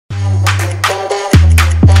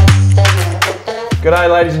G'day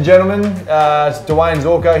ladies and gentlemen, it's Dayne,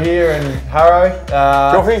 Zorko here and Harrow.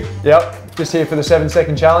 Coffee? Yep, just here for the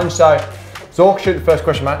 7-second challenge. So, Zork, shoot the first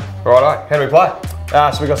question, mate. Righto, how do we play?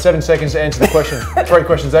 So we've got 7 seconds to answer the question. 3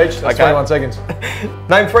 questions each, that's 21 seconds.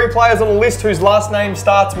 Name 3 players on the list whose last name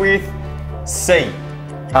starts with C.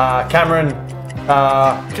 Cameron,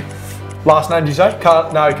 last name did you say?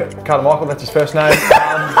 Carter Michael, that's his first name.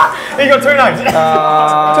 You got 2 names. 2.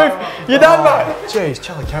 You're done, mate. Jeez,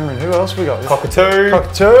 Charlie Cameron, who else we got? Cockatoo.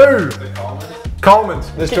 Coleman's.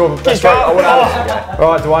 Let's do it. That's right.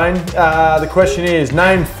 All right, Dayne. The question is,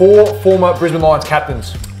 name 4 former Brisbane Lions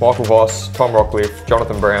captains. Michael Voss, Tom Rockcliffe,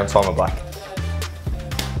 Jonathan Brown, Simon Black.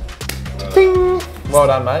 Ding. Well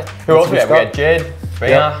done, mate. Who else we had? We had Jed,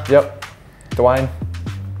 Bina. Yep. Dayne,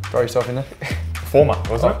 throw yourself in there. Former,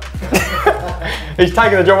 wasn't it? He's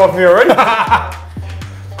taking the job off me already.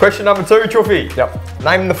 Question number 2, Chuffy. Yep.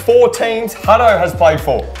 Name the 4 teams Hutto has played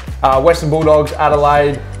for. Western Bulldogs,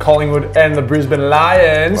 Adelaide, Collingwood and the Brisbane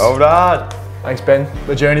Lions. Well done. Thanks, Ben,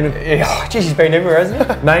 the journeyman. Yeah, geez, he's been everywhere,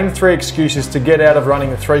 hasn't he? Name 3 excuses to get out of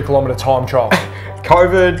running a 3-kilometre time trial.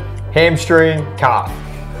 COVID, hamstring, calf.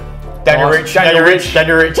 Daniel Rich.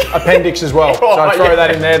 Appendix as well. So I throw that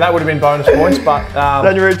in there. That would have been bonus points, but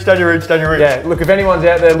Daniel Rich. Yeah, look, if anyone's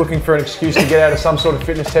out there looking for an excuse to get out of some sort of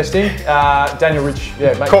fitness testing, Daniel Rich,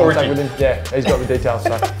 yeah, make contact with him. Yeah, he's got the details.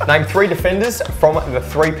 So. Name 3 defenders from the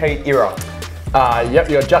 3-peat era. Yep,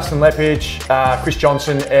 you got Justin Lepich, Chris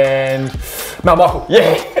Johnson, and Mel Michael.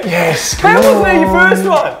 Yeah. Yes. How was that your first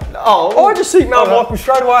one? Oh, I just see Mel Michael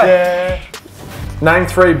straight away. Yeah. Name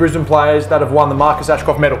 3 Brisbane players that have won the Marcus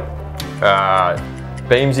Ashcroft Medal.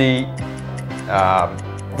 Beamsy,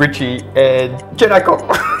 Richie, and Jed Acock. Oh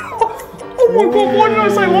my God, why did I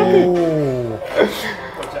say Lockie?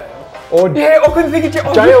 Yeah, I couldn't think of Jed.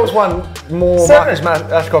 JL's won more Marcus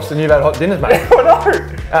Ashcrofts than you've had hot dinners, mate. I know.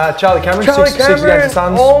 Charlie Cameron, 6 against the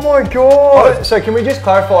Suns. Oh my God. So can we just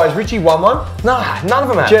clarify, has Richie won one? Nah, none of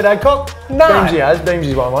them have. Jed Adcock? No. Beamsy has.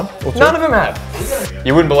 Beamsy's won one. Or 2. None of them have.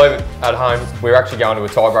 You wouldn't believe it at home. We're actually going to a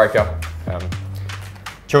tiebreaker.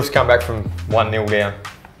 Chuff's come back from 1-0 down.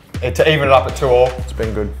 To even it up at 2-all. It's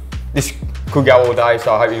been good. This could go all day,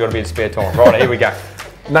 so I hope you've got a bit of spare time. Right, here we go.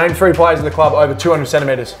 Name 3 players in the club over 200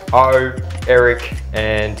 centimetres. Eric,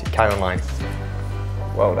 and Kalen Lane.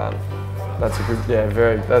 Well done. That's a good,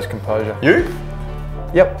 that's composure. You?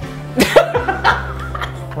 Yep.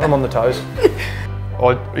 I'm on the toes.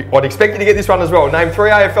 I'd expect you to get this one as well. Name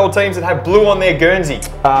 3 AFL teams that have blue on their Guernsey.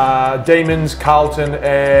 Demons, Carlton,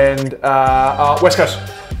 and West Coast.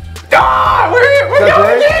 We're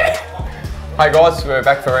going again! Hey guys, we're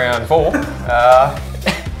back for round 4.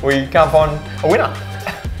 We can't find a winner.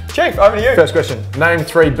 Chief, over to you. First question. Name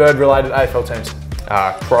 3 bird-related AFL teams.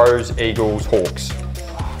 Crows, Eagles, Hawks.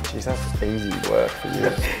 Oh, jeez, that's easy work for you.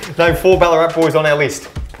 Name 4 Ballarat boys on our list.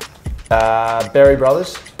 Berry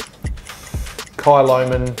Brothers, Kai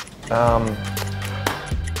Lohman,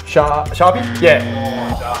 Sharpie? Yeah.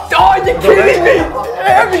 Oh, you're kidding me!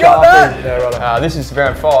 How have you got that? Yeah, right. This is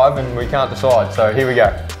round 5 and we can't decide, so here we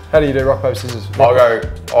go. How do you do rock, paper, scissors? I'll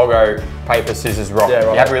go paper, scissors, rock. Yeah,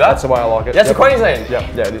 right. You happy with that? That's the way I like it. That's the Queensland? Yeah,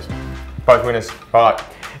 it is. Both winners. All right.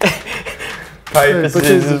 Paper,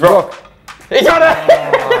 scissors, rock. He got it!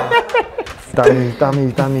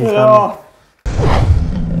 Dummies.